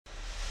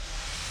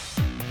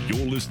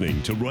You're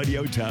listening to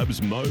Radio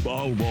Tab's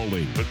Mobile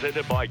Rolling,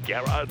 presented by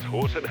Garrard's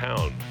Horse and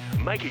Hound,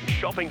 making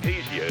shopping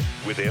easier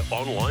with their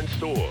online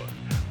store.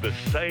 The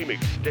same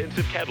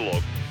extensive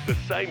catalogue, the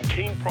same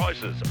keen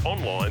prices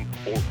online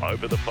or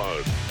over the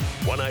phone.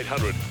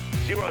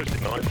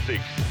 1-800-0696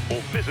 or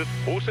visit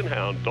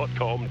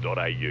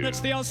horseandhound.com.au. It's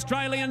the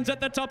Australians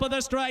at the top of the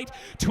straight.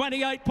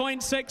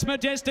 28.6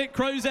 Majestic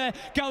Cruiser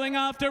going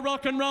after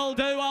Rock and Roll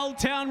Do. Old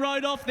Town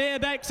Road off their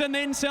backs and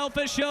then Self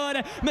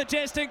Assured.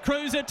 Majestic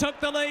Cruiser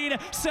took the lead.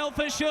 Self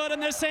Assured in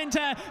the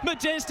centre.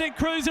 Majestic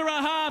Cruiser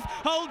a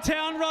half. Old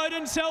Town Road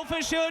and Self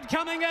Assured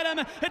coming at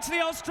him. It's the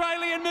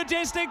Australian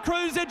Majestic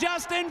Cruiser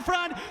just in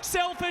front.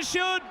 Self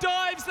Assured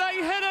dives. They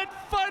hit it.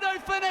 Photo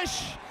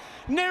finish.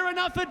 Near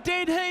enough a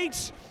dead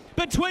heat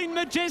between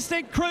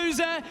Majestic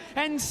Cruiser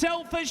and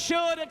Self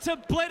Assured. It's a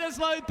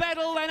Bledisloe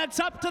battle and it's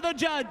up to the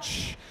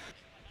judge.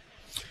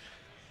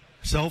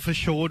 Self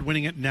Assured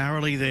winning it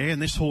narrowly there,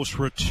 and this horse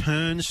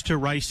returns to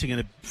racing in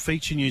a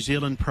Feature New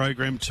Zealand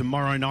program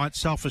tomorrow night.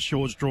 Self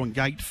Assured's drawn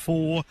gate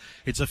 4.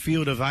 It's a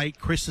field of 8.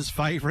 Chris's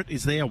favourite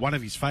is there, one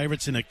of his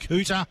favourites in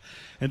Akuta,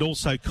 and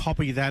also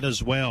Copy That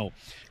as well.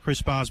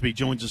 Chris Barsby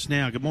joins us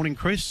now. Good morning,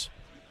 Chris.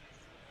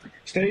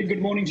 Steve,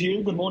 good morning to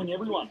you. Good morning,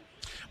 everyone.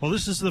 Well,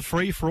 this is the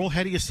free-for-all.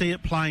 How do you see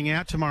it playing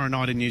out tomorrow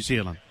night in New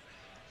Zealand?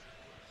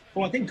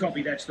 Well, I think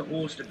Copy That's the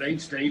horse to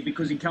beat, Steve,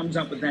 because he comes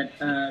up with that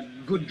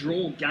good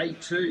draw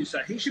gate too. So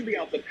he should be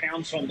able to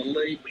pounce on the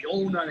lead. We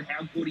all know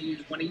how good he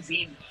is when he's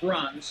in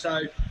front.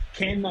 So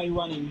can they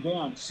run him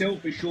down?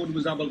 Self Assured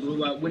was able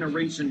to win a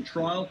recent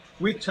trial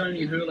with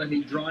Tony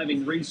Hurley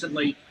driving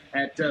recently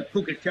at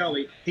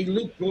Pukekohe. He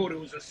looked good. It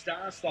was a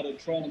star-studded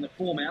trial, and the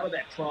form out of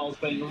that trial has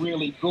been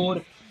really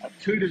good.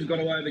 Tuta's got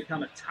to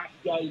overcome a tough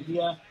gate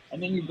here.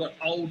 And then you've got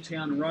Old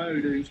Town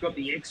Road, who's got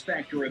the X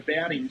factor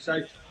about him.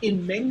 So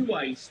in many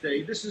ways,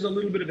 Steve, this is a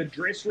little bit of a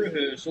dress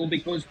rehearsal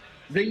because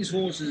these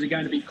horses are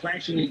going to be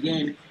clashing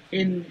again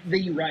in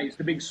the race,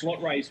 the big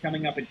slot race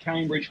coming up at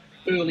Cambridge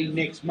early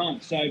next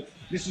month. So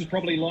this is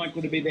probably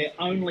likely to be their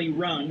only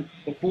run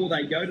before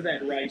they go to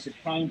that race at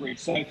Cambridge.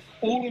 So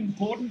all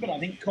important, but I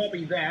think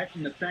Copy That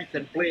and the fact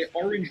that Blair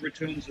Orange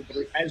returns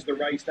as the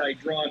race day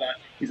driver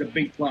is a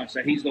big plus.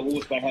 So he's the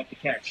horse they have to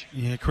catch.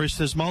 Yeah, Chris,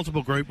 there's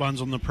multiple Group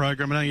 1s on the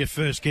program. I know your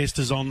first guest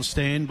is on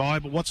standby,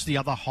 but what's the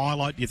other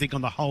highlight, do you think,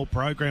 on the whole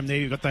program there?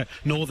 You've got the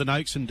Northern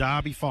Oaks and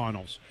Derby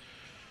finals.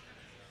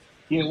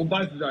 Yeah, well,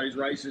 both of those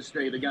races,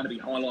 Steve, are going to be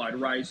highlight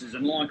races.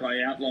 And like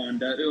I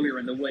outlined earlier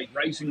in the week,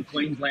 Racing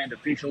Queensland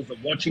officials are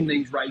watching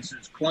these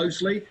races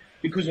closely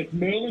because if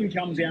Merlin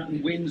comes out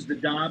and wins the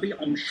Derby,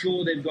 I'm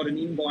sure they've got an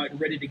invite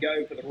ready to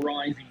go for the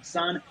Rising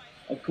Sun.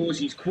 Of course,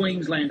 he's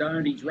Queensland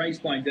owned. He's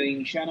raced by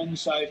Dean Shannon.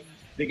 So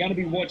they're going to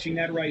be watching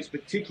that race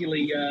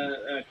particularly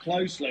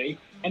closely.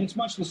 And it's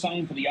much the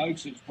same for the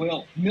Oaks as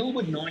well.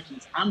 Millwood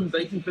Nike's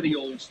unbeaten for the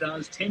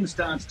All-Stars, 10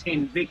 starts,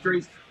 10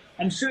 victories.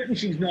 I'm certain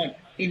she's not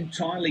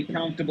entirely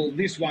comfortable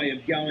this way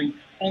of going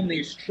on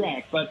this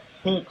track, but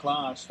her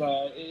class,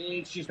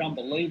 it's just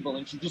unbelievable,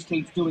 and she just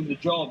keeps doing the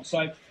job.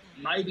 So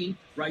maybe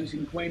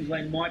Racing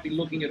Queensland might be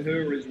looking at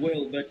her as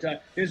well, but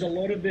there's a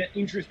lot of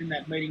interest in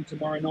that meeting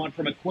tomorrow night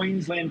from a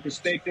Queensland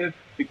perspective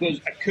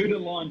because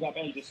Akuta lines up,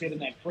 as I said, in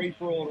that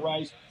free-for-all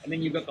race, and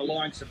then you've got the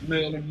likes of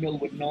Merlin,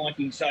 Millwood,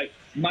 Nike. So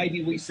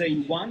maybe we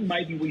see one,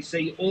 maybe we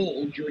see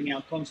all during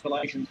our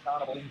Constellations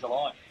Carnival in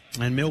July.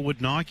 And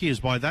Millwood Nike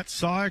is by that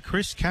sire,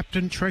 Chris,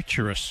 Captain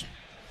Treacherous.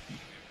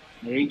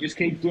 Yeah, he just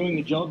keeps doing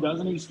the job,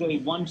 doesn't he,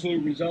 Steve?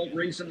 1-2 result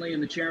recently in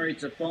the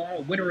Chariots of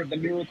Fire, winner of the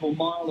Miracle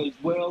Mile as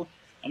well,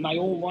 and they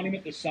all want him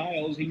at the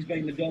sales. He's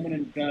been the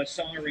dominant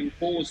siring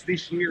force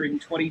this year in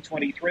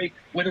 2023,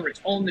 whether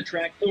it's on the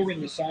track or in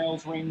the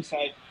sales ring, so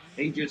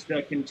he just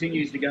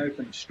continues to go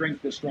from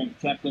strength to strength,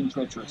 Captain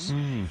Treacherous.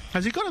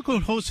 Has he got a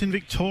good horse in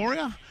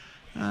Victoria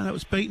that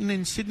was beaten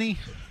in Sydney?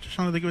 Just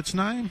trying to think of its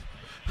name.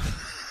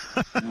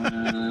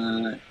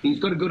 He's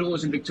got a good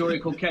horse in Victoria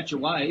called Catch a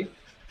Wave.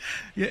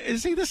 Yeah,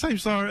 is he the same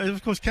sire?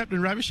 Of course,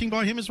 Captain Ravishing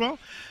by him as well?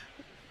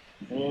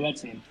 Yeah,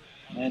 that's him.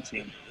 That's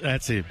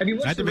him. Have you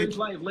watched the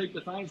replay of Leap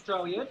the Fame's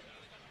trial yet?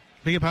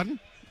 Beg your pardon?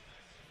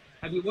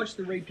 Have you watched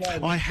the replay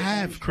of I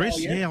have, Chris.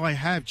 Yeah, I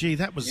have. Gee,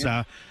 that was,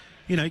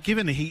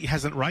 given he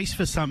hasn't raced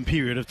for some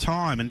period of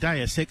time and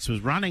Deus Ex was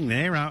running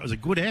there, it was a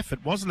good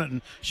effort, wasn't it?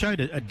 And showed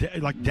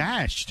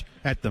dashed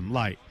at them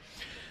late.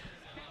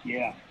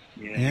 Yeah,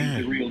 he's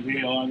the real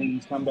deal. I think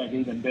he's come back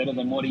even better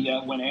than what he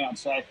went out.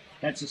 So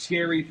that's a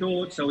scary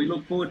thought. So we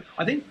look forward.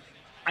 I think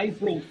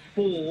April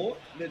 4,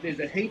 there's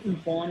a heat and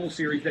final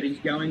series that he's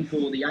going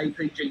for, the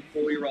APG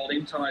 4-year-old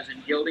Empires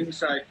and Gelding.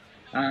 So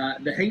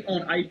the heat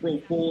on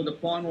April 4, the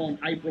final on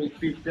April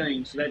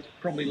 15. So that's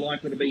probably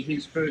likely to be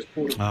his first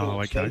port of call.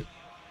 Oh, okay.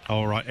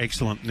 All right,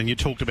 excellent. And you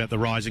talked about the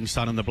Rising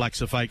Sun and the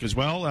Blacks are Fake as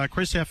well.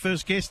 Chris, our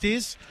first guest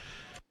is?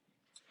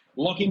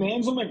 Lachie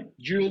Manzelmann,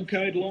 dual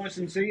code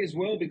licensee as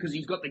well, because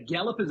he's got the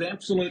Gallopers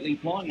absolutely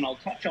flying, and I'll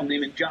touch on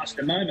them in just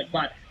a moment.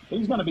 But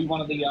he's going to be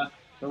one of the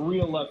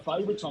real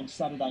favourites on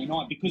Saturday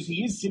night because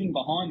he is sitting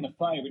behind the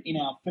favourite in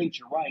our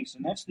feature race,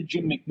 and that's the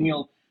Jim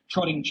McNeil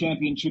Trotting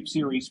Championship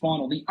Series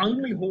final. The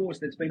only horse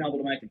that's been able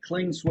to make a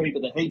clean sweep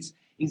of the heats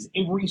is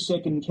Every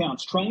Second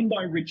Counts. Trained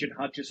by Richard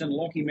Hutchison,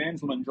 Lachie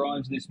Manzelmann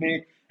drives this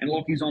mare, and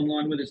Lachie's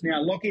online with us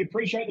now. Lachie,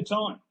 appreciate the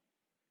time.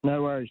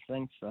 No worries.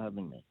 Thanks for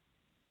having me.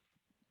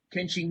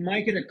 Can she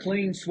make it a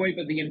clean sweep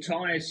of the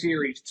entire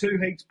series, 2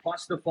 heats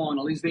plus the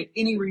final? Is there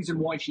any reason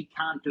why she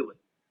can't do it?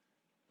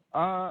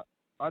 I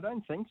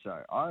don't think so.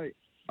 I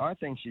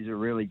think she's a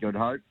really good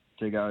hope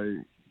to go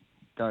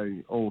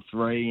all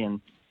 3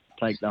 and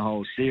take the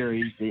whole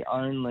series. The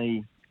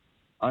only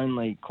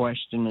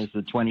question is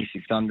the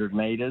 2,600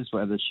 metres,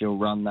 whether she'll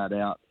run that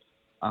out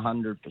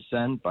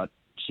 100%. But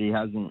she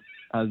hasn't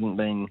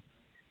been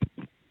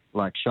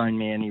shown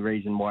me any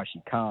reason why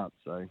she can't.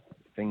 So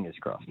fingers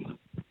crossed.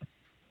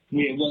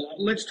 Yeah, well,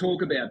 let's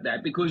talk about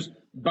that, because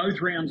both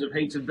rounds of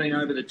heats have been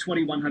over the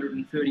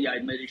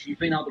 2,138 metres. She's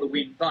been able to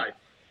win both.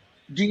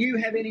 Do you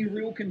have any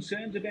real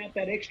concerns about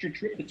that extra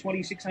trip, the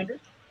 2,600?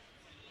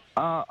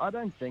 I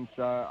don't think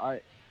so.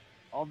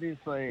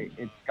 Obviously,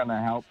 it's going to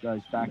help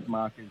those back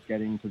markers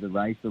get into the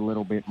race a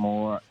little bit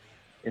more.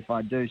 If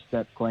I do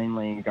step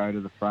cleanly and go to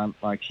the front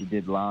like she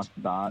did last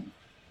start,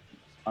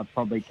 I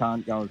probably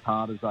can't go as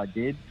hard as I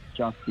did,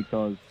 just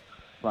because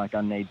I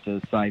need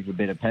to save a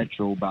bit of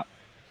petrol. But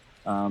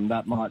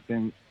that might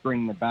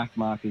bring the back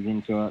markers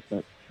into it.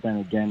 But then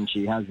again,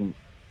 she hasn't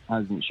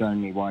shown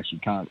me why she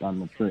can't run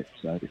the trip,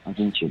 so I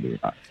think she'll be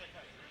right.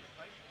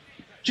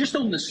 Just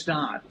on the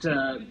start,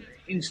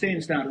 in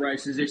stand-start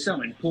races, they're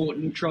so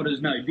important.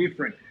 Trotter's no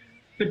different.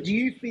 But do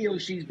you feel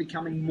she's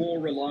becoming more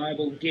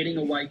reliable, getting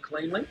away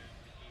cleanly?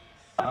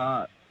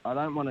 I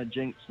don't want to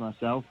jinx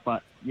myself,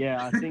 but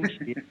yeah, I think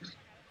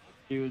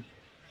she was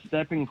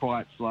stepping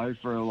quite slow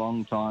for a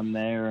long time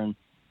there, and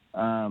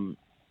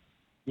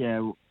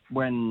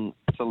when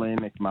Lachie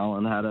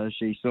McMullen had her,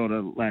 she sort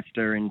of left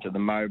her into the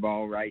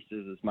mobile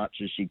races as much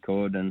as she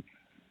could, and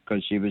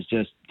because she was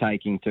just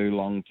taking too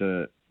long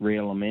to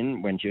reel them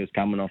in when she was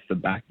coming off the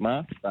back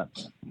mark. But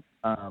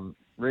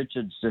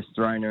Richard's just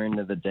thrown her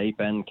into the deep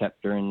end,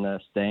 kept her in the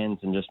stands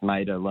and just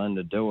made her learn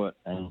to do it,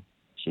 and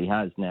she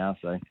has now.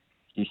 So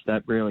she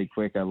stepped really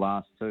quick her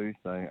last 2,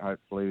 so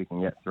hopefully we can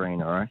get 3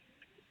 in a row.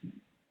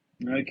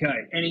 Okay.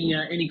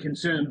 Any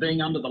concern being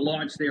under the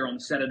lights there on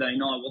Saturday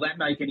night? Will that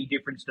make any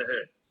difference to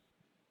her?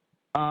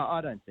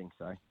 I don't think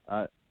so.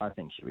 I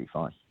think she'll be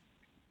fine.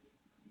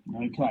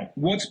 Okay.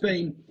 What's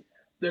been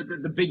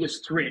the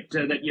biggest threat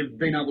that you've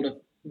been able to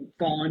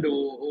find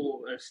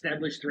or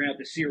establish throughout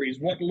the series?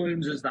 What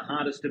looms as the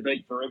hardest to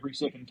beat for Every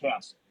Second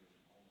Counts?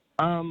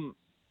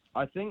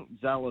 I think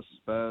Zealous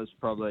Spur's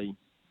probably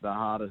the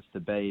hardest to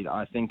beat.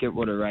 I think it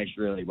would have raced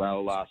really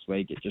well last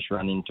week. It just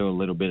ran into a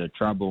little bit of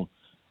trouble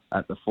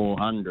at the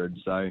 400.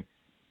 So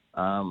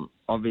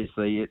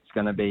obviously it's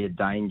going to be a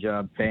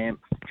danger. Bamp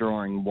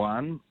drawing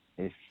 1.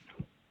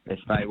 If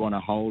they want to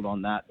hold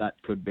on that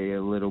could be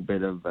a little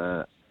bit of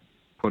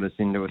put us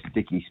into a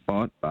sticky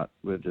spot, but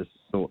we'll just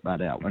sort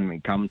that out when we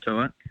come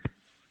to it.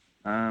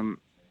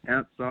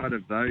 Outside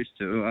of those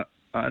 2,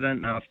 I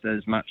don't know if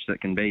there's much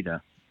that can beat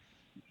her.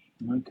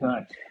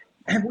 Okay.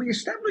 Have we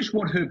established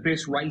what her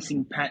best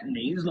racing pattern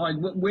is?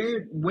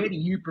 Where do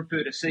you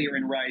prefer to see her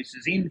in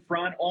races? In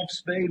front, off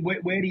speed?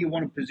 Where do you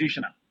want to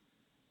position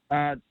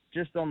her?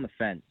 Just on the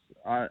fence.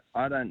 I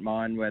don't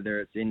mind whether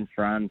it's in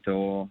front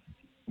or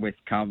with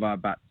cover,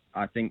 but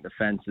I think the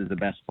fence is the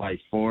best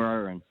place for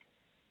her, and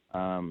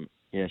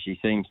she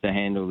seems to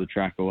handle the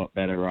track a lot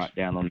better right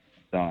down on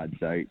the side.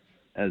 So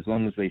as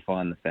long as we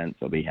find the fence,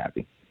 I'll be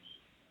happy.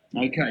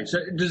 Okay, so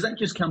does that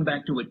just come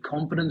back to it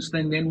confidence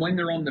then when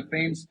they're on the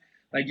fence,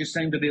 they just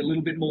seem to be a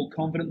little bit more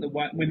confident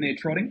when they're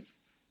trotting?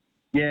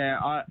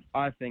 Yeah,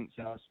 I think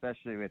so,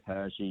 especially with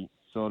her. She's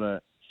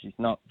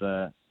not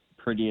the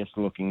prettiest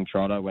looking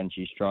trotter when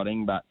she's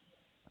trotting, but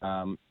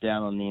down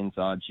on the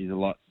inside she's a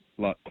lot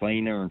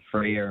cleaner and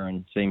freer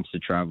and seems to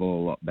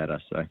travel a lot better.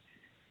 So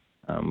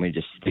we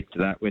just stick to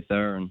that with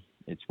her, and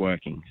it's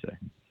working. So.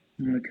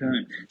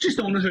 Okay. Just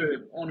on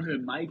her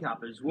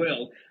makeup as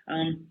well,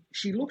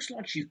 she looks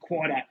like she's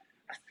quite a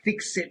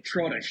thick-set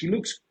trotter. She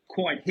looks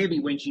quite heavy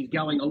when she's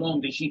going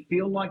along. Does she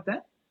feel like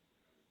that?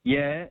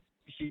 Yeah,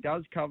 she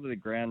does cover the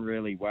ground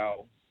really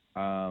well.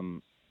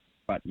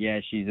 But, yeah,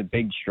 she's a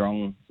big,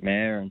 strong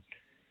mare,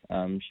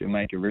 and she'll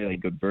make a really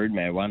good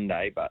broodmare one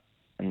day. But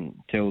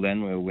until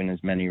then, we'll win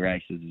as many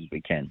races as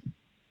we can.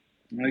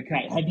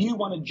 Okay. Have you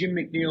won a Jim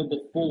McNeil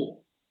before?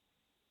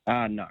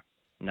 No.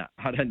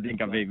 I don't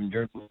think I've even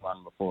driven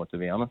one before, to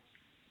be honest.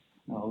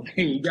 Well,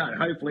 there you go.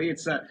 Hopefully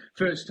it's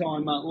first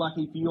time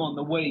lucky for you on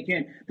the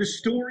weekend. The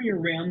story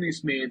around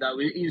this mare, though,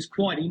 is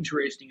quite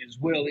interesting as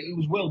well. It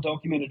was well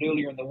documented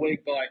earlier in the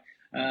week by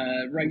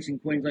Racing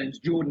Queensland's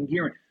Jordan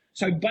Guerin.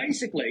 So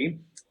basically,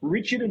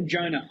 Richard and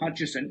Jonah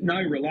Hutchison,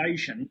 no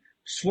relation,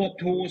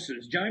 swapped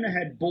horses. Jonah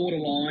had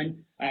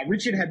borderline,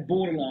 Richard had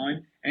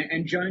borderline,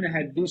 and Jonah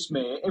had this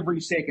mare. Every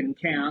second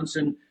counts,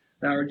 and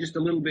they were just a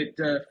little bit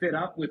fed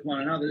up with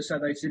one another, so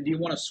they said, do you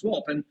want to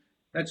swap? And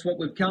that's what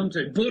we've come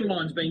to.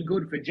 Borderline's been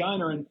good for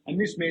Jonah, and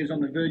this mare's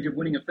on the verge of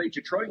winning a feature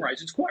trotting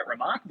race. It's quite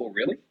remarkable,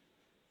 really.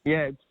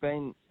 Yeah, it's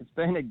been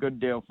a good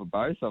deal for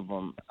both of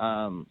them.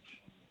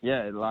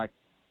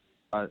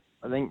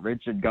 I think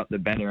Richard got the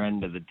better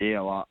end of the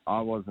deal.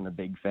 I wasn't a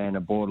big fan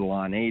of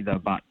Borderline either,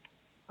 but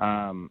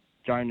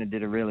Jonah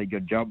did a really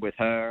good job with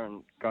her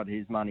and got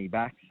his money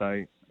back.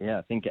 So, yeah,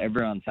 I think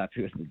everyone's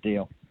happy with the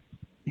deal.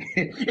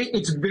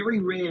 It's very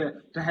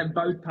rare to have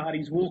both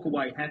parties walk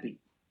away happy.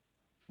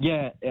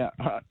 Yeah,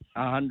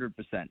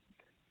 100%.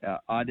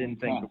 I didn't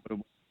think it would have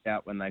worked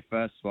out when they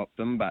first swapped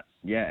them, but,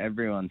 yeah,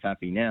 everyone's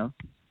happy now.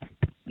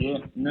 Yeah,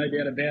 no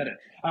doubt about it.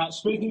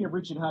 Speaking of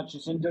Richard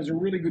Hutchison, does a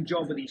really good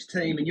job with his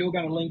team, and you're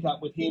going to link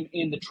up with him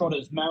in the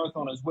Trotters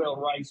Marathon as well,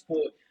 race 4.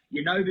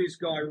 You know this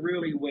guy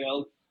really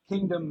well,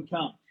 Kingdom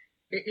Come.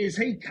 Is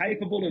he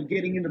capable of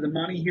getting into the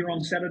money here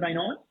on Saturday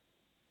night?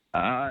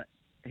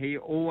 He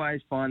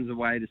always finds a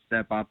way to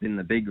step up in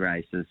the big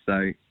races,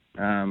 so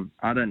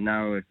I don't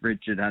know if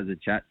Richard has a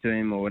chat to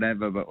him or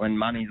whatever, but when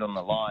money's on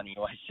the line, he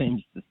always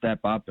seems to step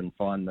up and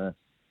find the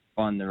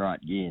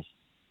right gears.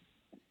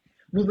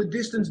 Will the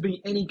distance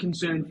be any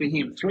concern for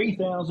him?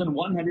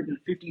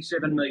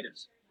 3,157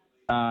 metres.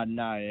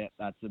 No,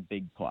 that's a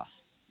big plus.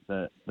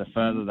 The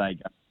further they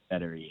go, the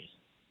better he is.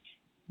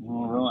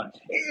 All right.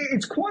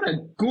 It's quite a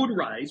good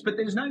race, but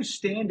there's no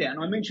standout.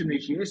 And I mentioned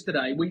this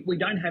yesterday. We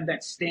don't have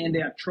that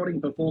standout trotting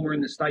performer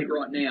in the state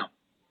right now.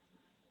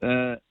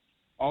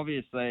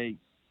 Obviously,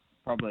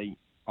 probably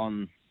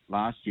on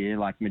last year,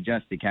 like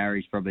Majestic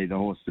Harry's probably the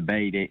horse to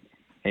beat.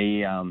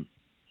 He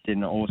did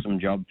an awesome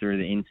job through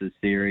the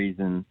Inter-Series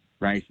and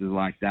races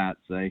like that,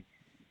 so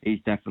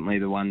he's definitely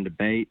the one to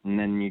beat. And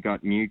then you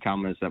got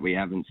newcomers that we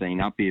haven't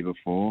seen up here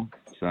before,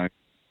 so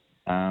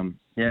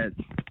it's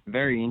a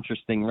very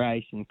interesting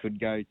race and could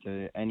go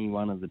to any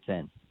one of the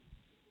 10.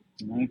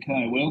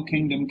 Okay, well,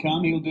 Kingdom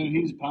Come, he'll do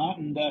his part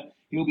and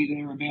he'll be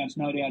thereabouts,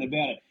 no doubt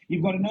about it.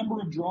 You've got a number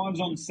of drives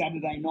on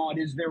Saturday night.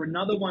 Is there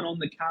another one on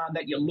the card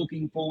that you're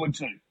looking forward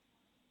to?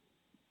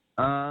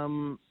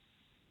 The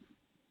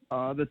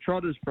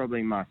Trotter's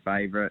probably my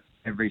favourite.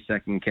 Every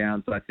second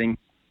counts. I think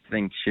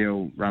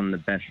she'll run the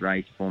best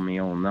race for me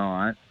all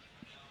night.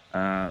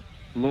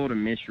 Lord of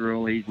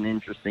Misrule, he's an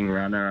interesting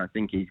runner. I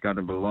think he's got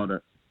a lot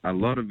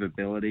of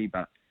ability,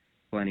 but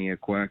plenty of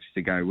quirks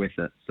to go with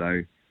it.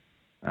 So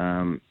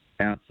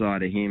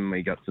outside of him,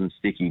 we got some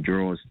sticky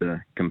draws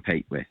to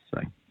compete with.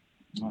 So.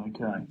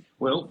 Okay.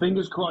 Well,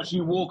 fingers crossed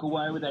you walk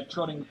away with that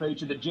trotting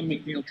feature, the Jim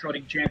McNeil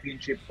Trotting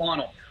Championship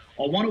final.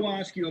 I want to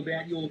ask you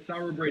about your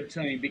thoroughbred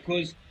team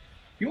because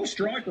your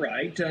strike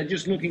rate,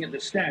 just looking at the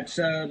stats,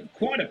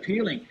 quite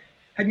appealing.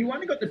 Have you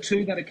only got the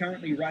 2 that are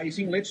currently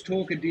racing? Let's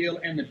Talk a Deal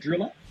and the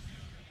Driller?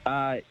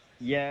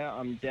 Yeah,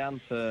 I'm down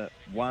to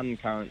 1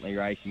 currently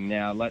racing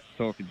now. Let's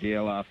Talk a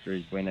Deal after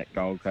his win at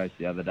Gold Coast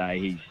the other day.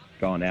 He's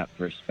gone out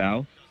for a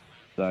spell.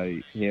 So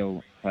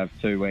he'll have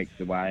 2 weeks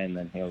away and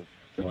then he'll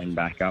join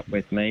back up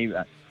with me.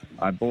 But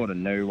I bought a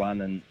new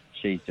one and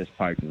she's just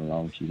poking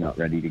along. She's not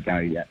ready to go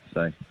yet.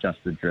 So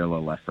just the Driller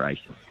left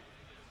racing.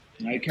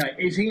 Okay.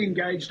 Is he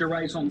engaged to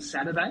race on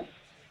Saturday?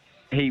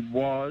 He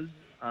was.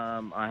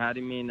 I had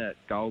him in at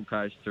Gold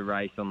Coast to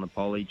race on the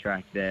poly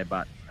track there,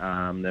 but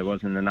there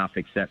wasn't enough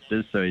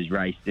acceptors, so his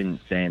race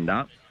didn't stand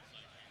up.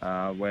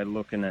 We're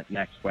looking at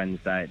next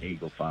Wednesday at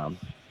Eagle Farm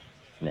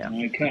now.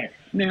 Okay.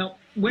 Now,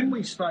 when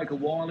we spoke a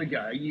while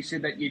ago, you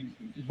said that you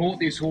bought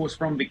this horse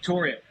from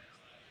Victoria.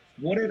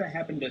 Whatever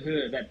happened to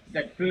her,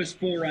 that first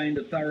foray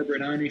into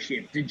thoroughbred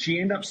ownership? Did she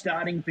end up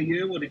starting for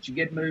you, or did she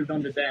get moved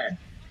on to Dad?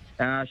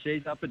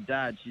 She's up at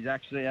Dad. She's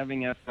actually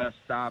having her first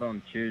start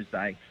on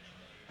Tuesday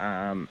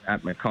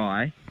at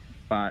Mackay,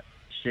 but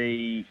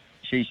she's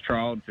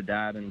trialled for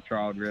Dad and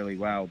trialled really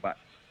well. But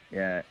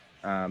yeah,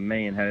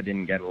 me and her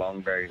didn't get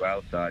along very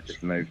well, so I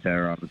just moved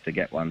her on to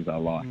get ones I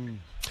like.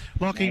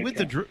 Lachie, with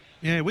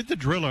the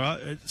Driller,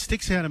 it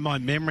sticks out in my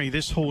memory.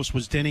 This horse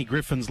was Denny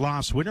Griffin's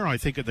last winner, I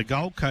think, at the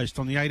Gold Coast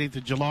on the 18th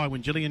of July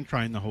when Gillian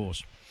trained the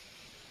horse.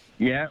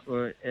 Yeah,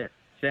 well, it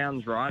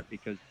sounds right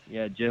because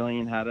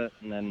Gillian had it,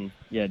 and then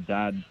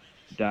Dad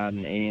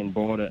and Ian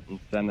bought it and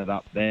sent it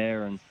up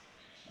there, and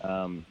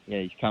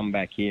he's come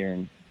back here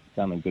and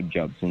done a good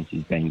job since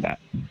he's been back.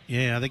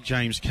 Yeah, I think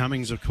James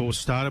Cummings, of course,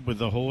 started with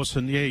the horse,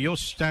 and your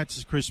stats,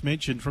 as Chris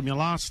mentioned, from your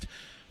last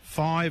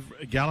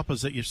 5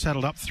 gallopers that you've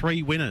saddled up,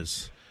 3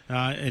 winners.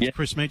 As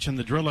Chris mentioned,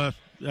 the Driller,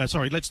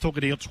 Let's Talk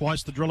a Deal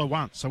twice, the Driller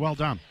once. So well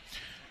done.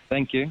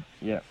 Thank you.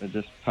 Yeah, we're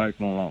just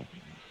poking along.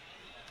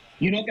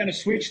 You're not going to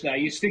switch, though.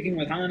 You're sticking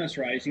with harness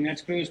racing.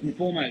 That's first and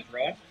foremost,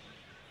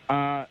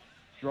 right?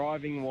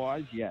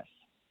 Driving-wise, yes.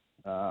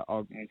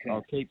 I'll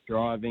keep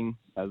driving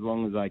as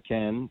long as I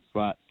can,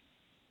 but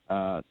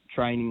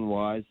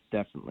training-wise,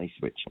 definitely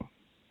switching.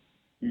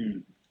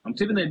 I'm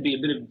tipping there'd be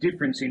a bit of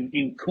difference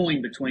in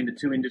coin between the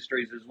 2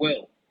 industries as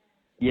well.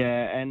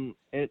 Yeah, and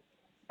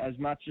as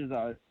much as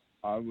I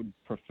would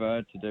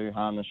prefer to do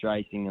harness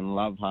racing and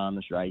love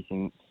harness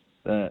racing,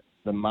 the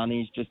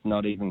money's just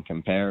not even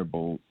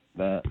comparable.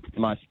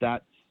 My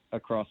stats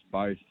across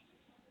both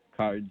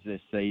codes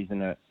this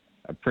season are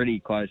pretty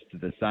close to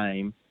the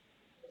same.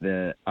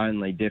 The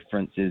only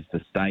difference is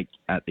the stake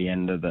at the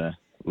end of the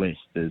list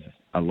is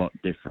a lot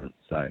different.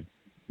 So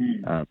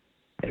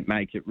It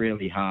makes it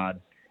really hard,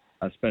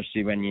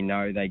 especially when you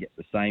know they get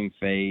the same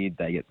feed,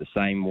 they get the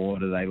same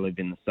water, they live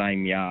in the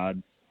same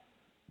yard.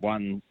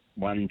 One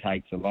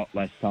takes a lot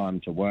less time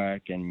to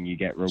work, and you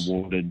get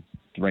rewarded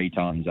 3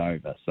 times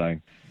over. So,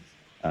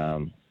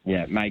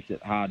 it makes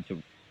it hard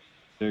to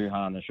do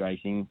harness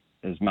racing.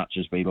 As much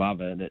as we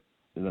love it,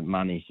 the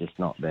money's just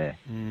not there.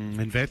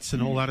 And vets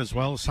and all that as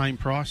well, same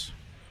price?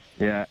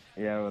 Yeah.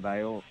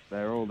 Well,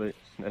 they're all the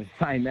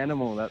same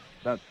animal.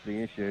 That's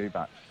the issue.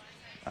 But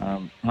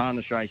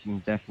harness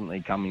racing's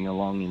definitely coming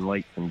along in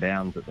leaps and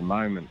bounds at the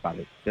moment, but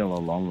it's still a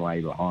long way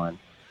behind.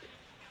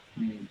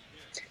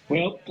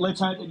 Well,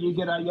 let's hope that you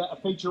get a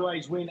feature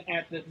race win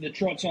at the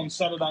Trots on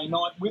Saturday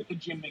night with the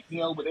Jim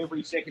McNeil, with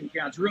every second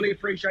counts. Really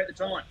appreciate the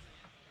time.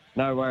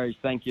 No worries.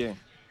 Thank you.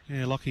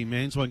 Yeah, Lachie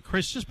Manzelmann.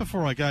 Chris, just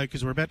before I go,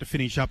 because we're about to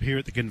finish up here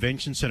at the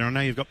Convention Centre, I know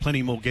you've got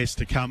plenty more guests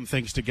to come,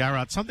 thanks to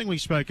Garrett. Something we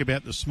spoke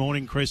about this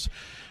morning, Chris,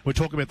 we're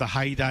talking about the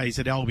heydays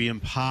at Albion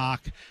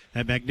Park,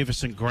 that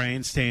magnificent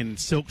grandstand,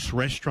 Silk's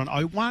restaurant.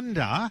 I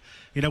wonder,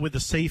 with the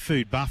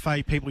seafood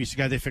buffet, people used to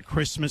go there for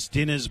Christmas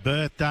dinners,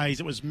 birthdays.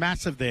 It was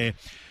massive there.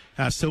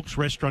 Silk's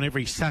restaurant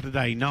every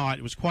Saturday night.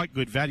 It was quite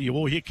good value,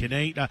 all you can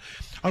eat.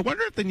 I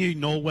wonder if the new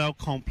Norwell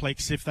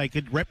complex, if they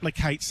could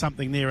replicate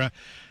something there,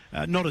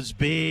 not as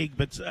big,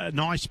 but a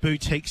nice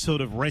boutique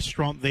sort of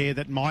restaurant there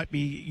that might be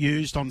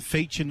used on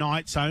feature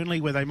nights only,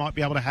 where they might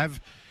be able to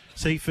have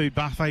seafood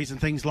buffets and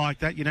things like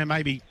that.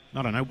 Maybe,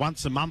 I don't know,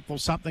 once a month or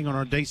something on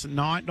a decent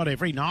night, not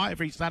every night,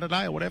 every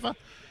Saturday or whatever.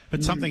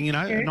 But something,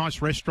 a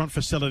nice restaurant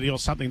facility or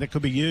something that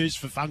could be used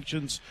for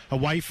functions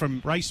away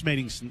from race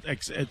meetings,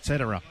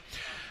 etc.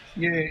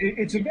 Yeah,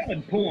 it's a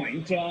valid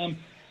point.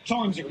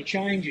 Times are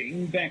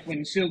changing. Back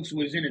when Silks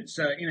was in its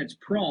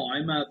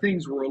prime,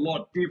 things were a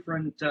lot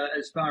different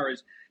as far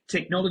as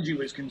technology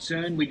was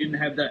concerned. We didn't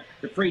have the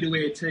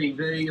free-to-air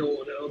TV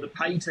or the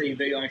pay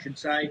TV, I should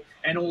say,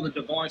 and all the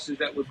devices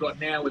that we've got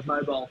now with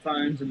mobile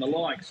phones and the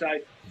like. So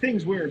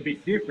things were a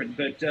bit different.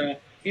 But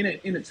in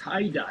its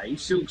heyday,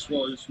 Silks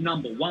was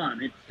number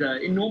one.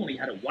 It normally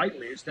had a wait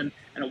list, and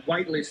a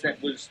wait list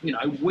that was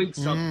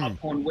weeks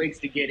upon weeks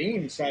to get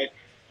in. So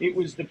it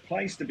was the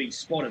place to be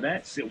spotted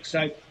at, Silk.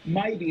 So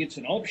maybe it's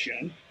an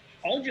option.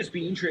 I'll just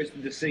be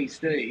interested to see,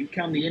 Steve,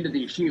 come the end of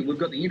this year. We've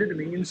got the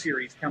Inter-Dominion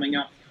Series coming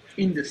up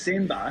in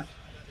December.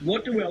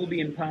 What do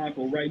Albion Park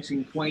or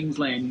Racing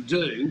Queensland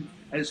do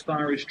as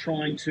far as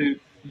trying to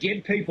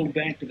get people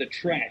back to the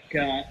track?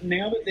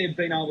 Now that they've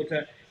been able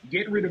to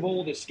get rid of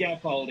all the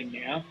scaffolding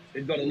now,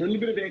 they've got a little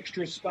bit of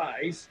extra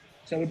space.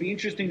 So it'd be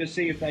interesting to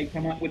see if they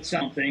come up with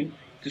something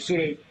to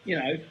sort of,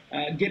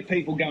 get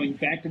people going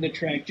back to the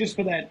track just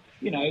for that,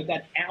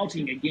 that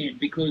outing again,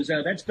 because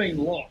that's been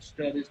lost.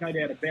 There's no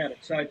doubt about it.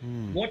 So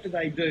what do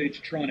they do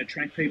to try and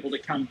attract people to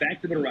come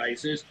back to the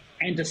races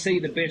and to see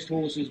the best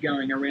horses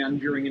going around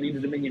during an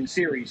Inter-Dominion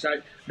Series?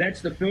 So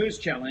that's the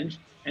first challenge.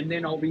 And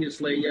then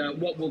obviously,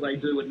 what will they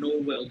do at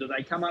Norwell? Do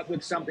they come up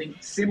with something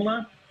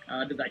similar?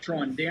 Do they try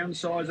and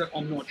downsize it?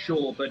 I'm not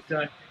sure.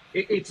 But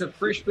it's a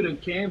fresh bit of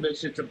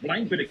canvas. It's a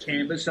blank bit of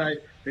canvas. So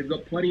they've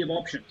got plenty of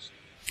options.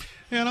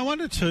 Yeah, and I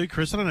wonder too,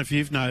 Chris, I don't know if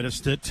you've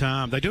noticed it,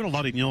 they do it a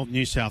lot in North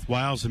New South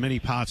Wales and many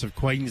parts of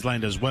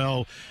Queensland as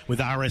well, with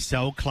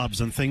RSL clubs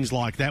and things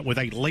like that, where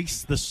they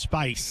lease the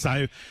space.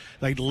 So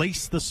they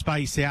lease the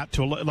space out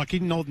to, like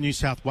in North New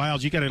South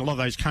Wales, you go to a lot of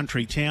those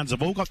country towns,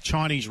 they've all got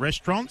Chinese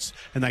restaurants,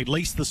 and they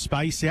lease the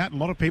space out,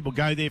 and a lot of people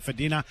go there for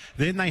dinner,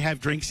 then they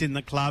have drinks in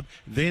the club,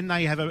 then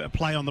they have a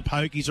play on the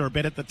pokies or a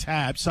bet at the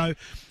tab. So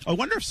I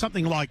wonder if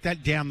something like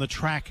that down the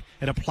track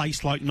at a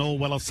place like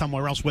Norwell or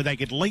somewhere else, where they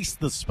could lease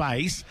the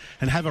space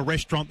and have a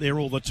restaurant there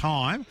all the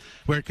time,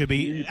 where it could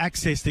be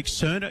accessed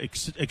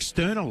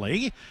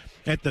externally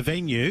at the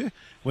venue,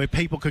 where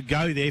people could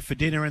go there for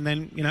dinner, and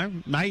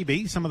then,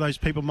 maybe some of those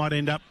people might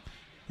end up,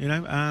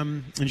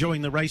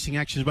 enjoying the racing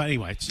actions. But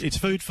anyway, it's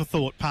food for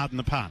thought, pardon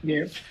the pun.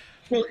 Yeah.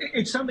 Well,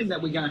 it's something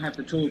that we're going to have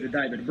to talk to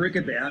David Brick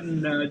about,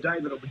 and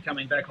David will be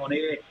coming back on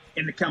air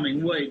in the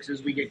coming weeks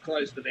as we get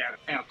closer to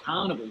our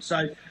carnival.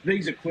 So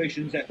these are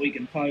questions that we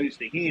can pose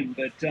to him.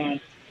 But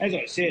as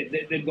I said,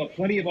 they've got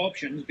plenty of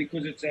options,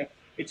 because it's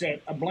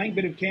a blank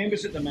bit of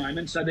canvas at the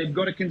moment, so they've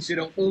got to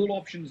consider all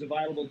options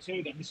available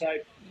to them. So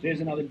there's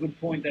another good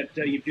point that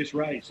you've just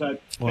raised. So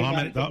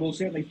we'll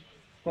certainly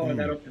follow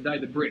that up to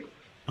David Brick.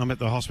 I'm at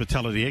the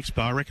Hospitality Expo.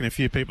 I reckon a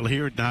few people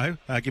here would know.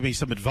 Give me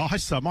some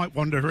advice. So I might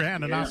wander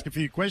around and ask a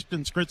few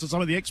questions, Chris, to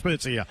some of the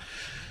experts here.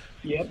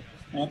 Yep,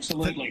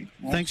 absolutely.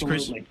 Thanks,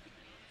 Chris.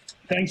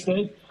 Thanks,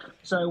 Steve.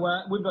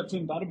 So we've got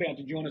Tim Butt about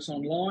to join us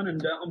online,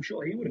 and I'm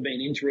sure he would have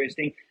been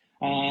interested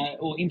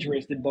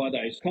by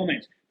those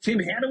comments. Tim,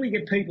 how do we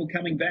get people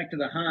coming back to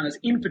the harness,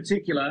 in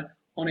particular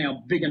on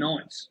our bigger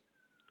nights?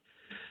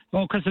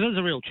 Well, Chris, it is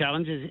a real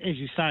challenge. As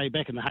you say,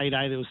 back in the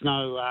heyday, there was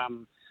no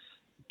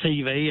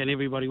TV, and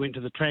everybody went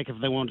to the track if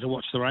they wanted to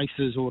watch the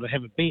races or to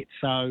have a bet.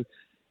 So,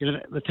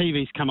 the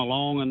TV's come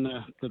along, and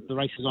the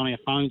races on our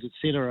phones,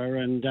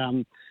 etc.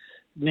 And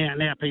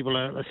now people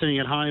are sitting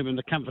at home in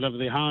the comfort of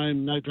their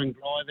home, no drink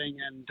driving,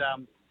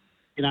 and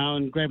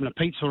and grabbing a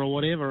pizza or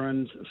whatever.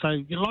 And so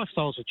your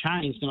lifestyles have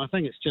changed, and I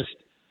think it's just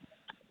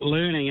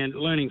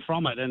learning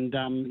from it, and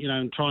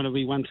and trying to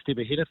be one step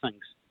ahead of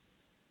things.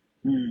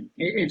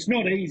 It's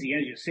not easy,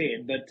 as you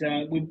said, but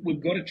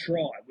we've got to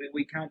try.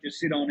 We can't just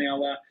sit on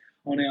our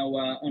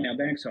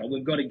backside.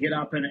 We've got to get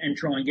up and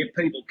try and get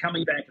people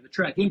coming back to the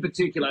track. In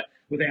particular,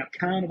 with our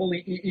carnival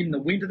in the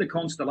winter, the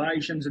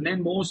Constellations, and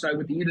then more so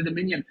with the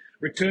Inter-Dominion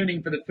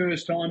returning for the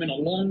first time in a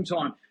long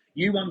time.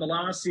 You won the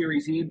last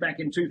series here back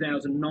in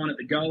 2009 at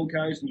the Gold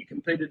Coast, and you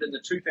competed in the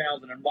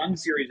 2001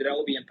 series at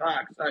Albion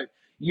Park. So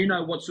you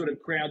know what sort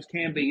of crowds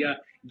can be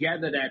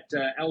gathered at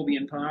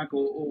Albion Park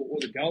or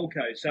the Gold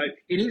Coast. So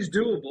it is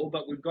doable,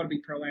 but we've got to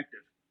be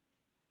proactive.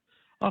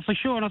 Oh, for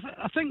sure. And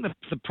I think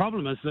the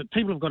problem is that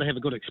people have got to have a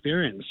good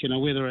experience,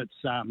 whether it's,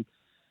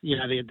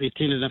 the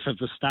attentiveness of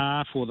the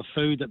staff or the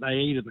food that they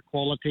eat or the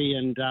quality.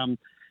 And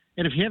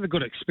if you have a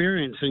good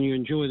experience and you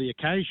enjoy the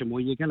occasion, well,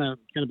 you're going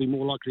to be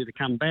more likely to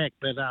come back.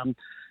 But,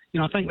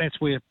 I think that's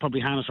where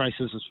probably harness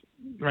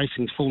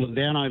racing's fallen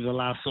down over the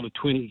last sort of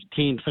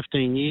 10,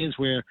 15 years,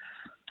 where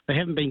they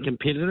haven't been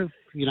competitive,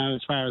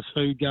 as far as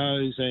food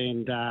goes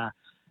and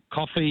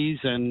coffees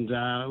and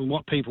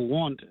what people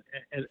want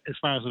as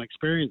far as an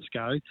experience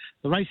goes.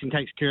 The racing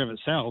takes care of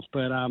itself,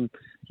 but,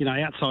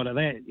 outside of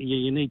that,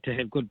 you need to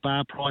have good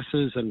bar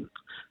prices and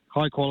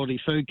high-quality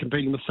food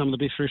competing with some of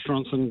the best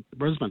restaurants in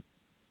Brisbane.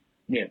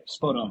 Yeah,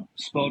 spot on.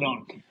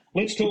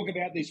 Let's talk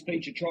about this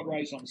feature trot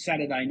race on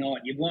Saturday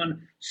night. You've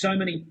won so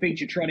many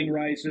feature trotting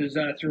races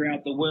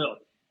throughout the world.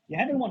 You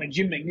haven't won a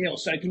Jim McNeil,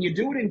 so can you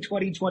do it in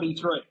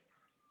 2023?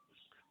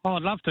 Oh,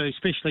 I'd love to,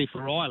 especially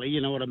for Riley,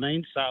 you know what I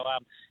mean? So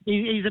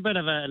he's a bit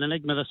of an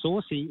enigma, the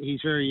source.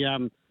 He's very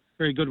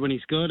very good when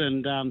he's good,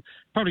 and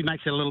probably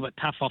makes it a little bit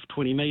tough off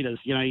 20 metres.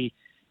 He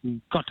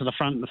got to the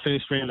front in the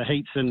first round of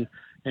heats and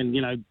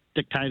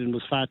dictated and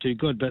was far too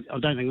good, but I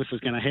don't think this is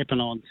going to happen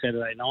on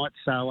Saturday night.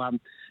 So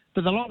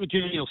but the longer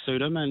journey will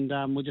suit him,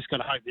 and we're just got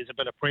to hope there's a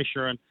bit of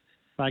pressure and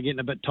they're getting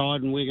a bit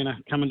tired and we're going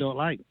to come into it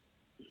late.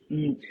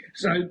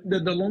 So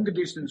the longer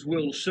distance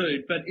will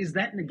suit, but is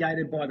that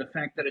negated by the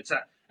fact that it's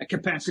a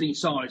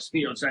capacity-sized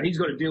field? So he's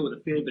got to deal with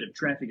a fair bit of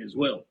traffic as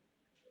well.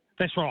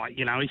 That's right.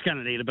 He's going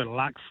to need a bit of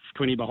luck.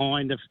 20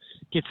 behind. If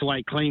gets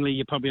away cleanly,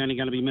 you're probably only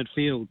going to be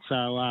midfield.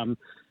 So,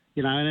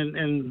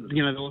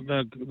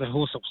 the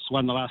horse that's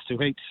won the last two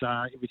heats,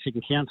 every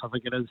second counts, I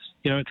think it is.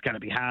 It's going to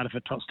be hard if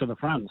it trots to the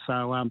front.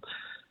 So,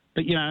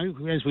 but,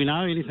 as we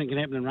know, anything can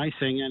happen in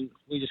racing, and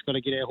we just got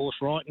to get our horse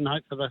right and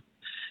hope for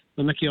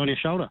the Mickey on your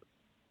shoulder.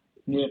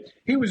 Yeah,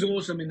 he was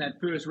awesome in that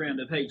first round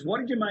of heats. What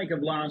did you make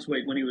of last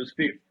week when he was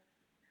fifth?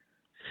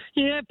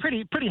 Yeah,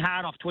 pretty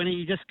hard off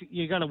 20.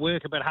 You got to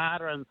work a bit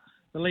harder, and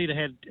the leader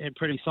had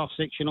pretty soft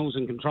sectionals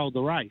and controlled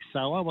the race.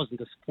 So I wasn't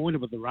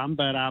disappointed with the run,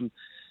 but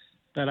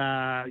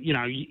that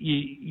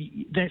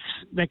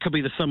could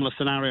be the similar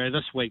scenario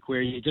this week,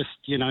 where you just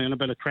in a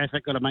bit of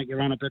traffic, got to make your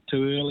run a bit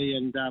too early,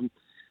 and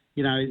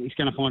he's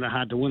going to find it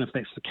hard to win if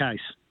that's the case.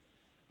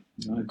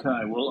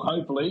 Okay, well,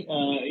 hopefully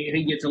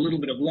he gets a little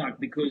bit of luck,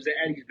 because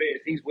at his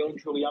best, he's well and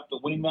truly up to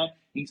winning that.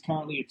 He's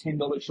currently a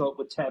 $10 shot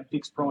with tab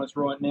fixed price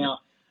right now,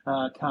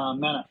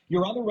 Calm Manor.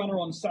 Your other runner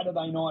on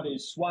Saturday night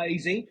is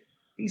Swayze.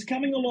 He's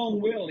coming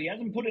along well. He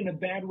hasn't put in a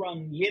bad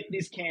run yet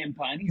this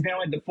campaign. He's now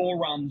had the 4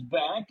 runs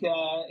back.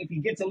 If he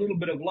gets a little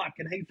bit of luck,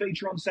 can he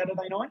feature on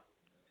Saturday night?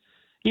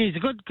 Yeah, he's a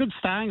good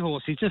staying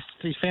horse. He's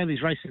found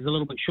these races a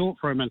little bit short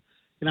for him, and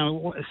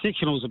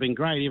sectionals have been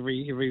great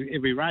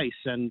every race,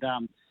 and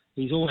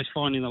he's always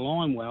finding the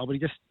line well, but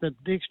the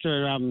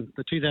extra,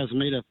 the 2,000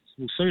 metre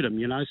will suit him,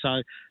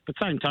 So, but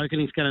same token,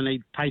 he's going to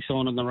need pace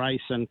on in the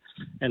race and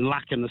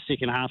luck in the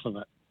second half of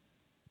it.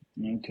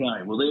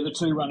 Okay, well, they're the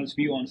 2 runners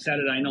for you on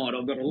Saturday night.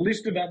 I've got a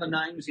list of other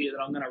names here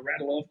that I'm going to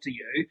rattle off to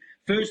you.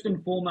 First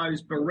and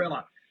foremost,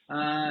 Barella.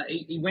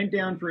 He went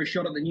down for a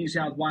shot at the New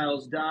South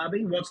Wales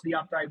Derby. What's the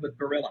update with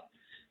Barella?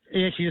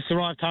 He actually just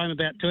arrived home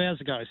about 2 hours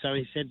ago. So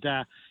he said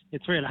he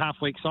had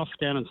 3.5 weeks off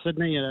down in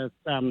Sydney at a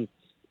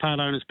part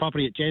owner's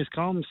property at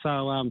Jazzcom.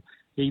 So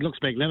he looks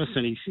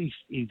magnificent.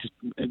 He's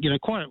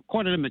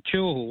quite an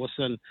immature horse,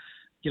 and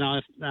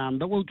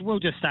but we'll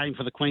just aim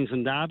for the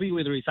Queensland Derby.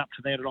 Whether he's up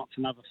to that or not's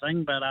another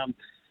thing. But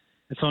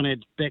it's on our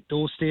back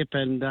doorstep,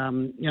 and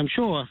I'm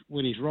sure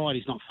when he's right,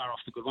 he's not far off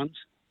the good ones.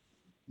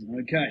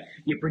 Okay.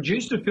 You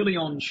produced a filly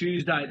on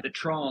Tuesday at the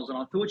trials, and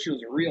I thought she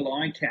was a real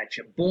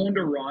eye-catcher. Born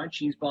to Ride.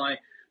 She's by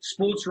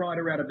Sports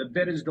Rider out of the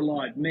Better's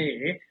Delight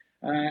mare.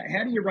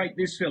 How do you rate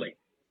this filly?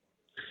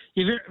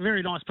 Yeah, very,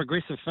 very nice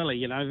progressive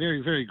filly,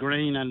 very, very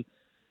green. And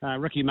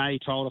Ricky May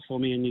trialled her for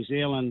me in New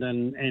Zealand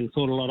and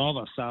thought a lot of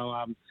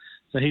her.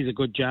 So he's a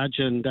good judge.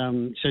 And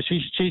so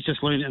she's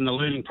just in the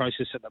learning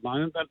process at the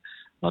moment. But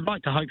I'd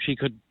like to hope she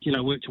could,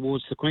 work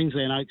towards the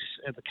Queensland Oaks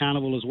at the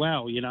Carnival as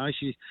well.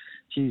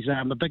 She's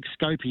a big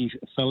scopy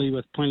filly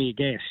with plenty of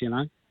gas,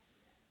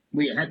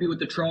 Were you happy with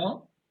the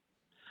trial?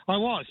 I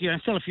was,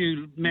 still a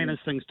few manners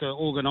things to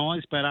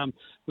organise, but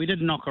we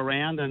did knock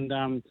around,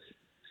 and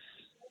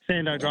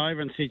Sando drove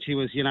and said she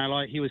was,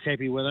 he was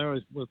happy with her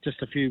with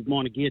just a few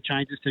minor gear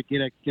changes to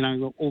get her,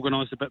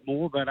 organised a bit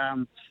more. But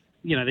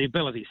the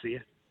ability's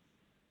there.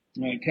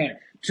 Okay.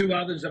 Two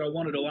others that I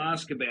wanted to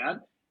ask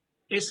about.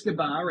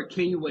 Escobar, a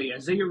Kiwi,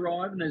 has he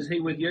arrived and is he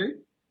with you?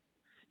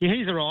 Yeah,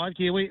 he's arrived.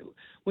 Yeah,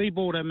 we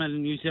bought him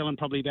in New Zealand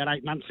probably about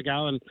 8 months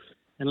ago and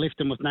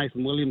left him with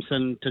Nathan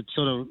Williamson to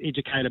sort of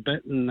educate a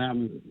bit and,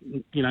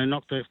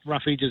 knock the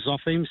rough edges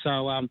off him.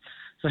 So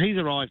he's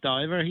arrived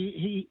over.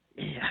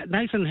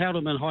 Nathan held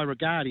him in high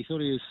regard. He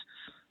thought he was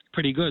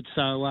pretty good.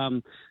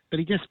 So, but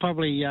he just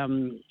probably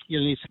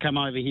needs to come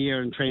over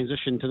here and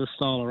transition to this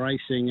style of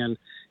racing.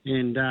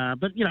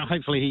 But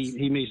hopefully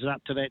he measures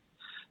up to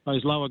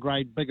those lower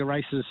grade, bigger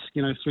races,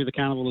 through the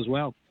carnival as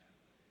well.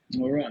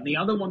 All right. And the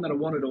other one that I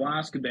wanted to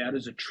ask about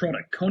is a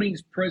trotter.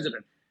 Connie's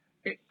president.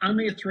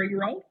 Only a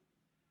 3-year-old?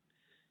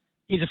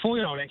 He's a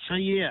 4-year-old,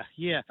 actually.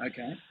 Yeah.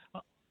 Okay.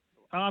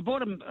 I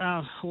bought him,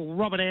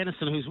 Robert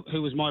Anderson,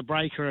 who was my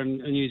breaker in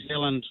New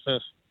Zealand for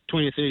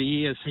 20 or 30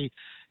 years.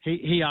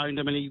 He owned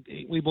him, and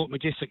we bought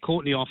Majestic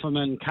Courtney off him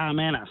and Car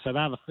Manor. So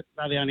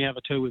they're the only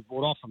other two we've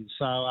bought off him.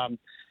 So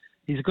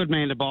he's a good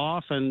man to buy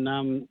off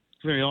and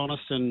very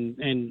honest and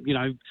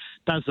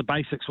does the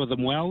basics with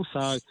them well.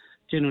 So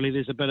generally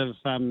there's a bit of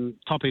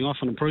topping off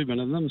and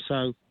improvement in them.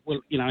 So,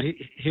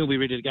 he'll be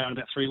ready to go in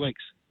about 3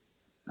 weeks.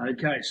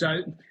 Okay,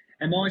 so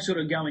am I sort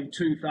of going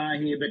too far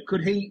here? But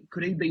could he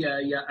be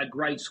a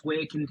great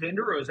square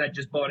contender, or is that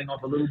just biting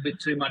off a little bit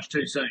too much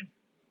too soon?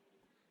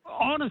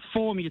 On his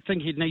form, you'd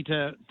think he'd need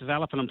to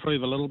develop and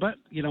improve a little bit.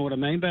 You know what I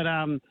mean? But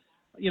I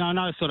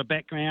know his sort of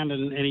background,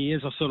 and he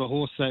is a sort of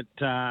horse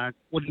that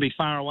wouldn't be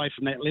far away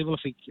from that level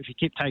if he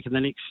kept taking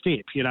the next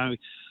step.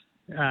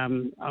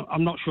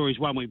 I'm not sure he's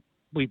one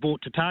we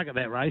bought to target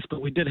that race,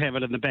 but we did have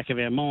it in the back of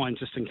our minds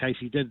just in case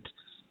he did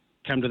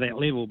come to that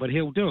level. But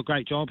he'll do a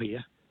great job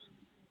here.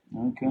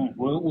 Okay,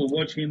 well, we'll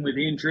watch him with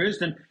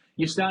interest. And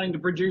you're starting to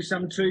produce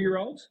some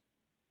 2-year-olds?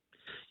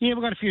 Yeah,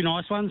 we've got a few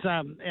nice ones.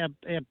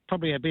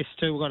 Probably our best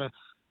two. We've got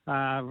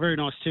a very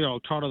nice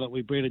 2-year-old trotter that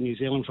we bred in New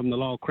Zealand from the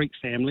Lowell Creek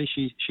family.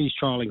 She's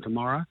trialling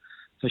tomorrow,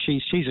 so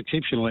she's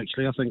exceptional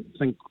actually. I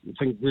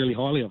think really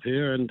highly of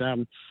her,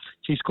 and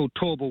she's called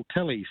Torbal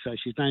Tilly. So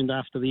she's named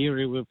after the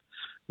area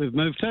we've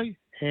moved to,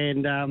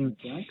 and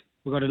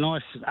we've got a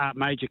nice Art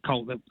Major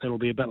colt that'll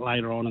be a bit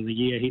later on in the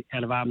year.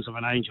 Out of Arms of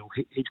an Angel,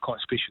 he's quite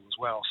special as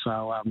well.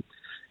 So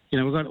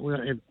we've got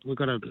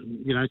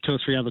 2 or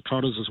 3 other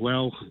trotters as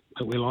well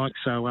that we like.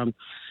 So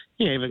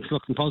everything's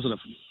looking positive.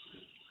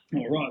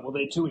 All right. Well,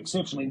 they're 2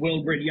 exceptionally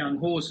well-bred young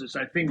horses,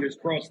 so fingers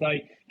crossed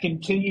they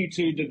continue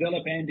to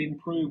develop and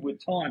improve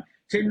with time.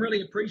 Tim,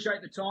 really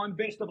appreciate the time.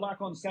 Best of luck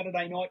on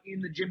Saturday night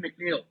in the Jim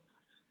McNeil.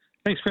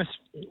 Thanks, Chris.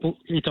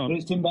 Anytime.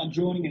 There's Tim Butt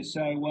joining us,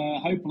 so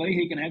hopefully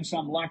he can have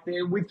some luck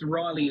there with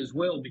Riley as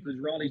well, because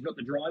Riley's got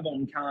the drive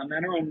on Car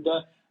Manor, and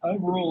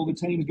overall the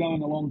team's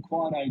going along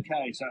quite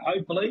okay. So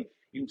hopefully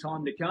in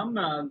time to come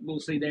we'll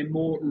see them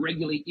more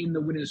regularly in the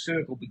winner's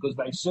circle, because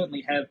they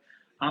certainly have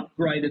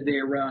upgraded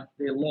their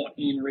lot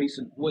in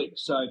recent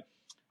weeks. So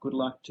good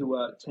luck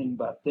to Team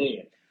Butt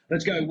there.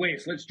 Let's go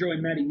west. Let's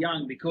join Matty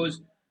Young,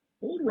 because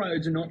all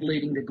roads are not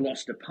leading to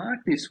Gloucester Park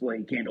this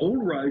weekend. All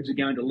roads are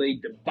going to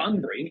lead to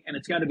Bunbury, and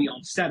it's going to be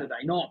on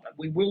Saturday night. But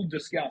we will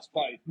discuss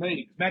both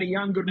meetings. Matty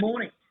Young, good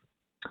morning.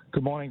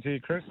 Good morning to you,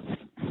 Chris.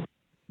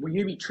 Will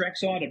you be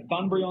trackside at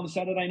Bunbury on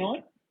Saturday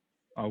night?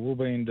 I will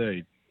be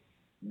indeed.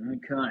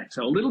 Okay,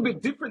 so a little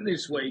bit different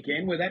this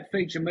weekend, where that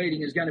feature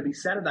meeting is going to be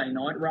Saturday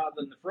night rather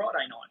than the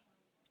Friday night.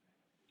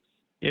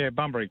 Yeah,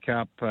 Bunbury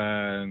Cup,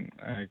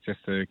 just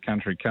a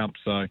country cup,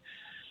 so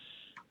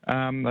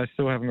they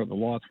still haven't got the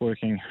lights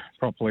working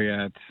properly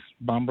at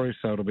Bunbury,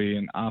 so it'll be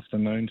an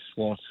afternoon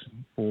slot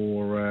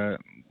for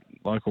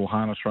local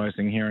harness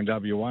racing here in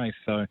WA.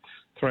 So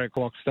 3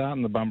 o'clock start,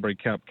 and the Bunbury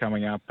Cup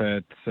coming up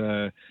at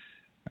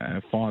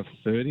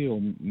 5:30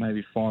 or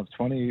maybe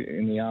 5:20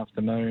 in the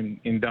afternoon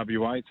in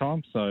WA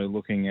time. So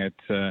looking at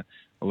a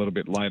little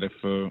bit later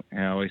for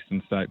our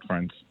Eastern State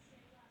friends.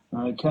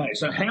 Okay,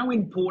 so how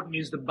important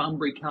is the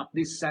Bunbury Cup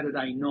this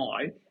Saturday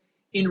night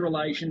in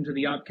relation to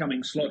the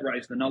upcoming slot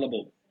race, the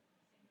Nullarbor?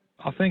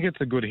 I think it's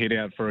a good hit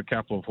out for a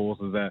couple of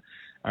horses that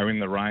are in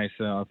the race.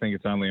 I think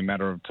it's only a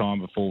matter of time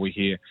before we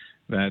hear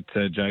that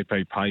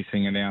JP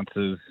Pacing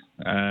announces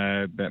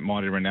that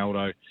Mighty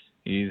Ronaldo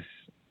is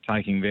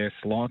taking their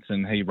slots,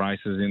 and he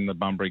races in the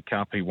Bunbury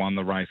Cup. He won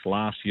the race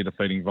last year,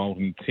 defeating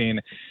Volton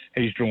 10.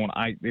 He's drawn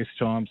 8 this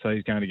time, so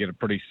he's going to get a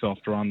pretty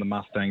soft run. The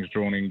Mustang's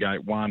drawn in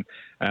gate 1.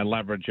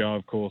 Lavra Joe,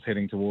 of course,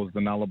 heading towards the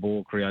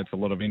Nullarbor, creates a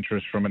lot of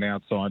interest from an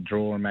outside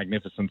draw. And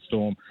Magnificent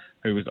Storm,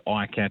 who was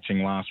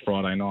eye-catching last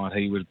Friday night,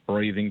 he was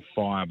breathing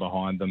fire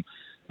behind them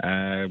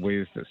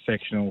with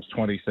sectionals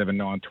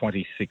 27.9,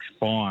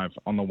 26.5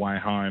 on the way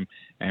home,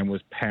 and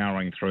was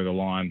powering through the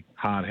line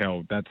hard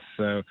held. That's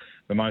the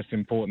most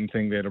important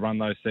thing there, to run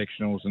those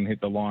sectionals and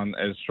hit the line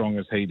as strong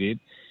as he did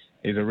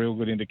is a real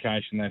good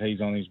indication that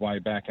he's on his way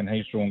back, and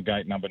he's drawn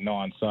gate number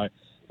 9. So,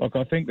 look,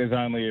 I think there's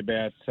only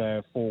about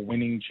 4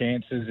 winning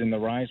chances in the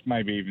race,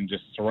 maybe even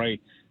just 3.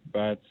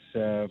 But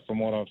from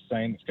what I've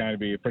seen, it's going to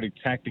be a pretty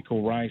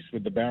tactical race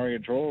with the barrier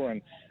draw,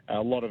 and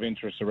a lot of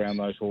interest around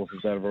those horses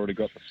that have already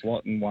got the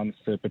slot and ones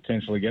to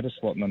potentially get a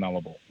slot in the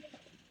Nullarbor.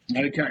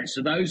 Okay,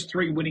 so those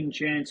 3 winning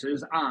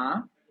chances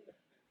are...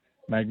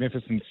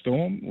 Magnificent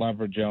Storm, Love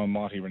Joe, and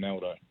Mighty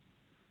Ronaldo.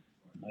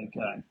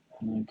 Okay.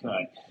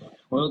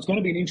 Well, it's going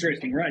to be an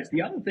interesting race.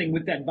 The other thing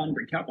with that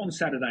Bunbury Cup on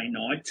Saturday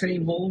night,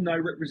 Team Hall, no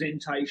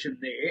representation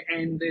there,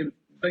 and they've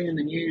been in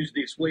the news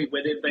this week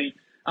where they've been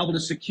able to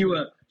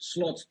secure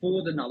slots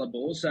for the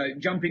Nullarbor. So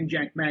Jumping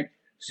Jack Mac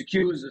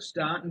secures a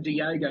start, and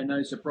Diego,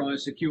 no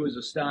surprise, secures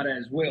a start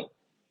as well.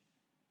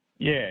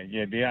 Yeah,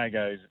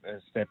 Diego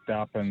has stepped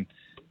up, and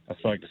I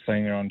spoke to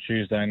Senior on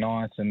Tuesday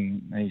night,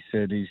 and he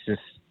said he's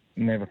just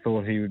never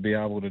thought he would be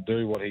able to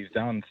do what he's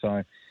done.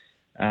 So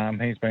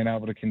he's been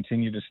able to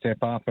continue to step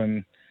up,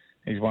 and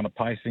he's won a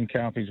Pacing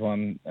Cup, he's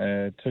won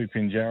 2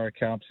 Pinjarra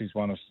Cups, he's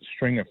won a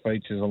string of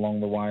features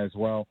along the way as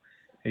well.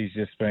 He's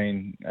just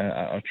been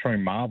a true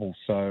marvel.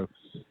 So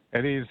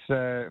it is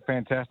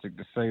fantastic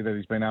to see that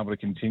he's been able to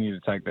continue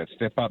to take that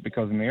step up,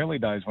 because in the early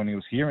days when he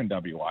was here in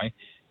WA,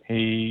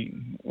 he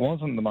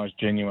wasn't the most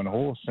genuine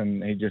horse,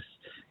 and it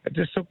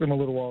just took them a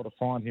little while to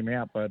find him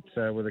out. But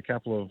with a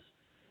couple of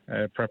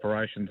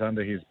preparations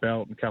under his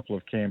belt and a couple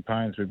of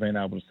campaigns, we've been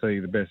able to see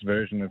the best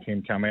version of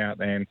him come out,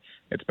 and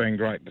it's been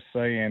great to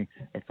see. And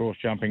of course,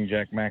 Jumping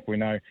Jack Mac, we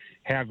know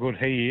how good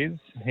he is.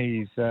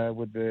 He's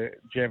with the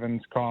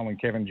Kyle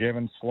and Kevin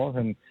Jevons slot,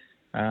 and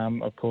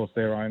of course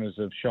they're owners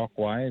of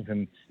Shockwave,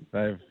 and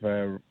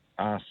they've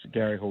asked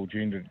Gary Hall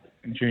Jr.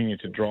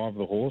 to drive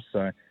the horse,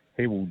 so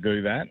he will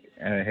do that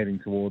heading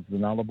towards the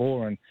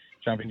Nullarbor. And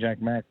Jumping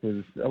Jack Mac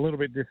was a little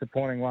bit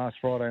disappointing last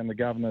Friday in the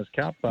Governor's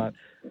Cup, but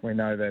we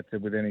know that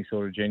with any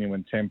sort of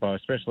genuine tempo,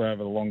 especially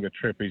over the longer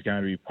trip, he's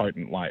going to be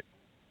potent late.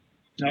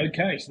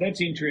 Okay, so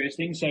that's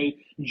interesting. So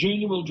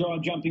Junior will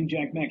drive Jumping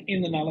Jack Mac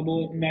in the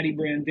Nullarbor. Matty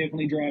Brown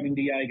definitely driving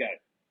Diego.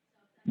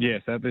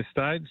 Yes, at this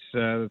stage,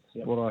 that's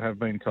what I have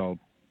been told.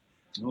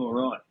 All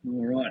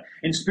right.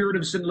 And Spirit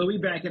of St. Louis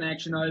back in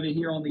action over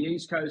here on the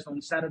East Coast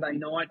on Saturday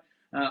night.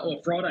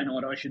 Or Friday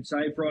night, I should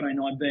say. Friday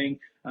night being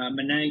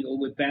Menangle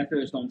with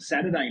Bathurst on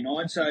Saturday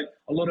night. So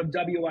a lot of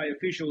WA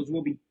officials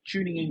will be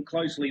tuning in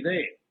closely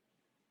there.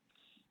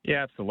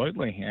 Yeah,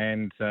 absolutely.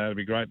 And it'll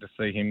be great to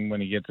see him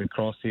when he gets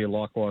across here.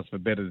 Likewise for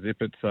Better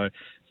Zippet. So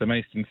some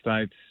Eastern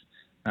States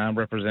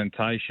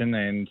representation.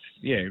 And,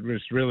 yeah,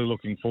 just really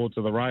looking forward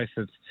to the race.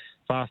 It's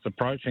fast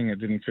approaching.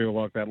 It didn't feel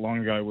like that long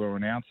ago we were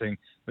announcing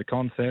the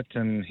concept.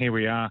 And here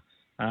we are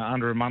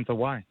under a month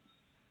away.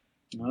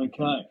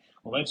 Okay.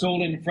 Well, that's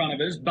all in front of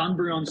us.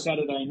 Bunbury on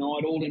Saturday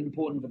night, all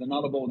important for the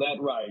Nullarbor,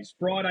 that race.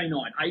 Friday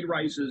night, 8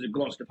 races at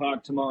Gloucester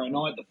Park tomorrow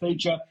night. The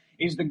feature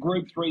is the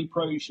Group 3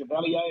 Pro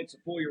Chevalier. It's a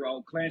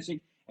 4-year-old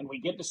classic, and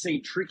we get to see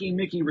Tricky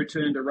Mickey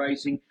return to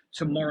racing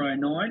tomorrow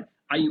night.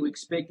 Are you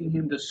expecting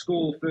him to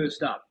score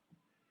first up?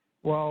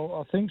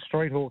 Well, I think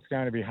Street Hawk's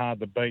going to be hard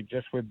to beat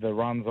just with the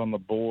runs on the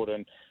board,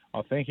 and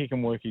I think he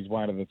can work his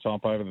way to the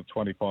top over the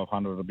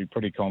 2,500. I'll be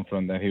pretty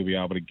confident that he'll be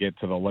able to get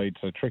to the lead.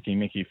 So Tricky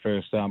Mickey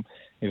first up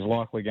is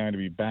likely going to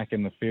be back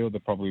in the field. They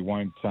probably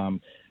won't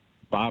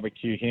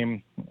barbecue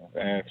him,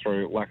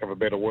 through lack of a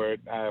better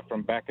word,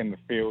 from back in the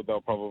field.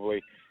 They'll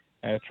probably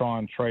try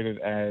and treat it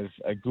as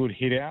a good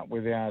hit out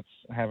without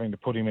having to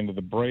put him into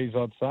the breeze,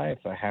 I'd say.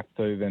 If they have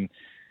to, then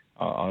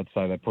I'd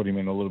say they put him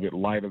in a little bit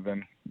later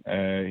than...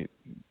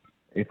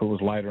 if it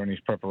was later in his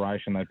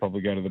preparation, they'd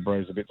probably go to the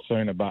breeze a bit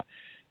sooner. But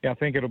yeah, I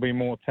think it'll be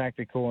more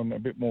tactical and a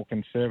bit more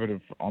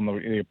conservative on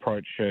the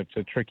approach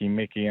to Tricky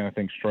Mickey. And I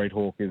think Street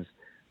Hawk is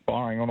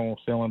firing on all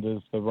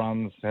cylinders. The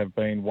runs have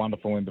been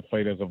wonderful in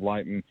defeat as of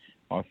late, and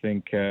I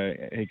think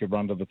he could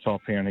run to the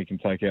top here and he can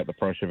take out the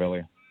Pro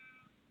Chevalier.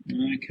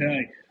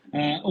 Okay.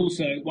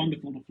 Also,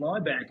 Wonderful to Fly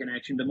back in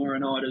action tomorrow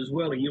night as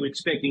well. Are you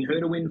expecting her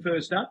to win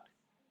first up?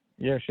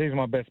 Yeah, she's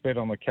my best bet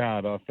on the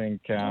card. I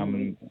think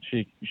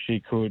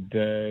she could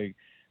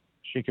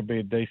be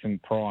a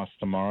decent price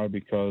tomorrow,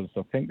 because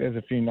I think there's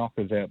a few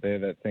knockers out there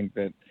that think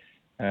that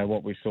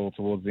what we saw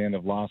towards the end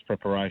of last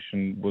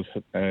preparation was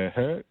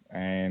hurt,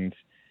 and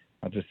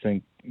I just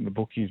think the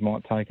bookies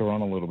might take her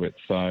on a little bit.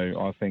 So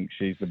I think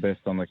she's the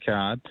best on the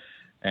card,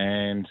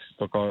 and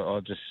look,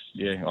 I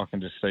can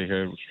just see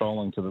her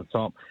strolling to the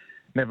top.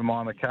 Never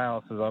mind, the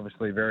Chaos is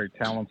obviously very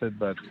talented,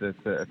 but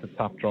it's a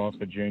tough drive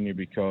for Junior,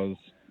 because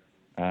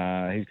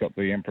he's got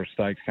the Emperor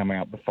Stakes coming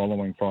up the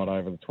following Friday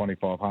over the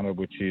 2,500,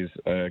 which is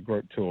a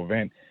Group 2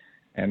 event,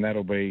 and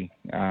that'll be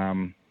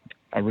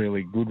a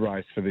really good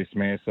race for this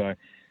mare. So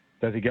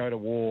does he go to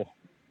war,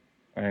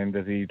 and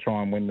does he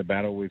try and win the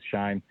battle with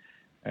Shane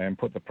and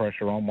put the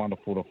pressure on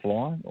Wonderful to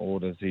Fly, or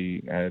does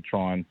he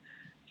try and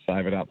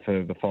save it up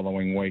for the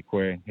following week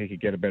where he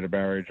could get a better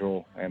barrier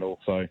draw and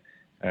also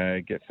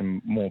get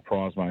some more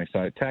prize money?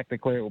 So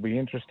tactically it will be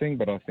interesting,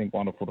 but I think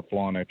Wonderful to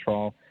Fly in her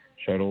trial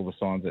showed all the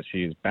signs that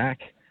she is back,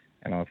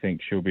 and I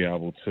think she'll be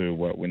able to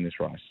win this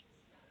race.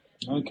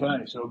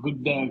 Okay, so a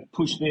good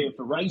push there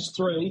for race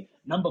 3.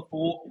 Number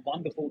 4,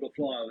 Wonderful to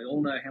Fly. We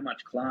all know how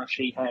much class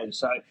she has,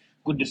 so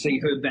good to see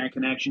her back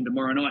in action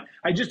tomorrow night.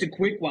 Hey, just a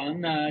quick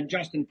one.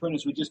 Justin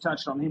Prentice, we just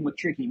touched on him with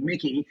Tricky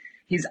Mickey.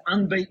 His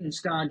unbeaten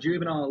star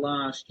juvenile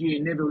last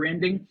year, Never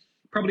Ending,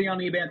 probably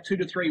only about 2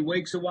 to 3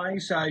 weeks away,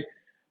 so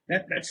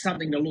that's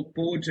something to look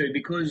forward to,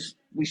 because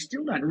we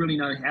still don't really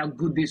know how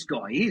good this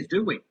guy is,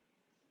 do we?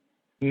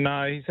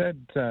 No, he's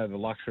had the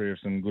luxury of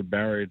some good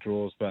barrier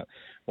draws, but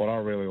what I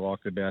really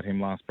liked about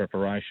him last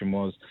preparation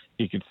was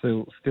you could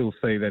still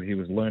see that he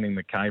was learning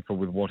the caper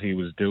with what he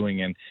was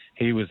doing, and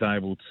he was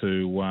able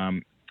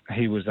to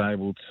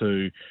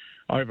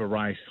over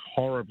race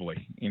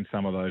horribly in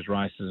some of those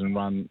races and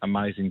run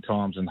amazing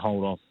times and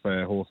hold off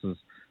horses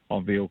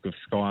of the ilk of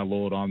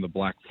Skylord on the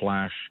Black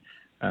Flash.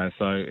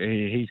 So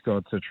he's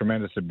got a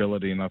tremendous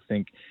ability, and I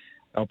think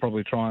I'll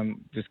probably try and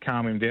just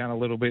calm him down a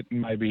little bit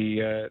and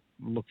maybe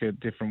look at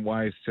different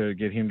ways to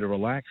get him to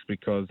relax,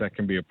 because that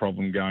can be a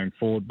problem going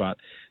forward. But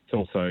it's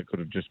also could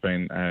have just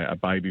been a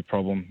baby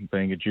problem,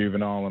 being a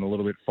juvenile and a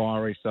little bit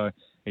fiery. So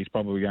he's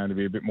probably going to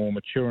be a bit more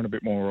mature and a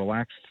bit more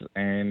relaxed.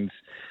 And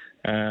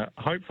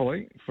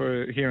hopefully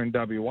for here in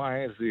WA,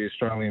 as the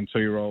Australian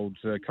 2-year-old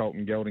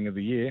Colton Gelding of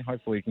the Year,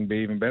 hopefully he can be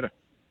even better.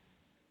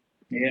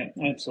 Yeah,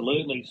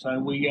 absolutely. So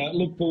we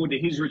look forward to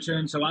his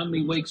return, so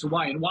only weeks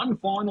away. And one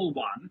final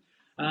one,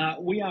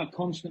 we are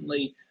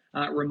constantly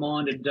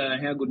reminded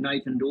how good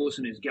Nathan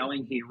Dawson is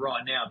going here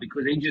right now,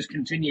 because he just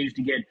continues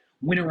to get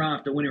winner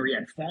after winner. He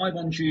had 5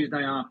 on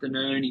Tuesday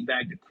afternoon. He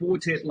bagged a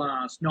quartet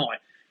last night.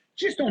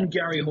 Just on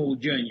Gary Hall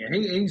Jr.,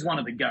 he's one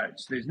of the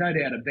GOATs. There's no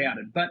doubt about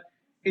it. But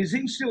is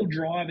he still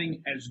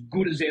driving as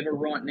good as ever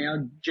right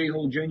now, G.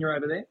 Hall Jr.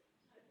 over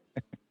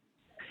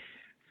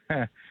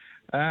there?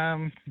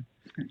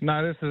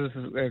 No, this is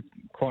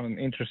quite an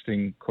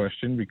interesting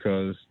question,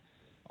 because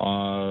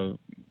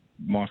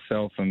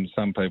myself and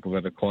some people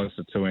that are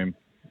closer to him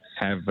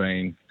have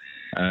been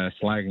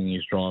slagging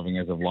his driving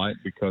as of late,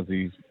 because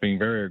he's been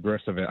very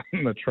aggressive out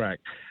on the track.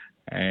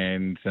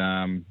 And,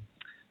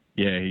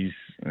 he's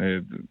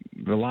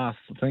the last,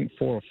 I think,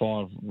 4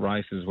 or 5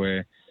 races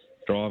where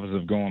drivers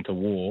have gone to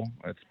war,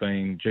 it's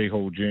been G.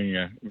 Hall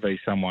Jr. v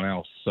someone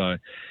else. So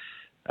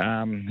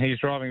he's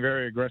driving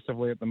very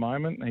aggressively at the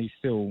moment. He's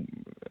still,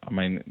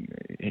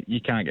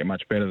 you can't get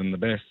much better than the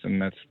best,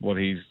 and that's what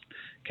he's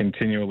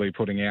continually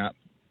putting out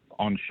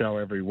on show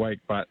every week.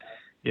 But,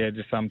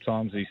 just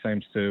sometimes he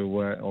seems to,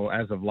 or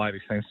as of late, he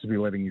seems to be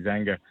letting his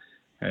anger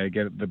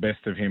get the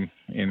best of him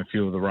in a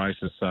few of the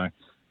races. So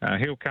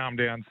he'll calm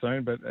down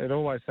soon, but it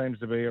always seems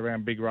to be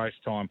around big race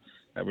time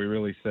that we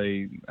really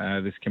see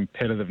this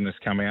competitiveness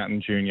come out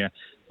in Junior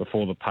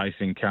before the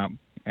Pacing Cup.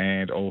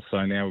 And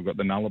also now we've got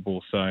the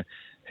Nullarbor, so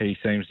he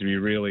seems to be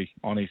really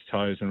on his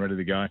toes and ready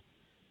to go.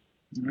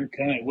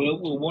 Okay, well,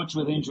 we'll watch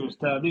with interest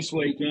this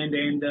weekend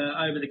and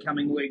over the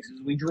coming weeks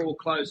as we draw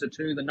closer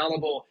to the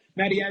Nullarbor.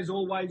 Matty, as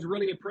always,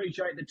 really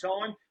appreciate the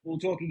time. We'll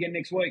talk again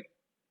next week.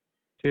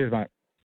 Cheers, mate.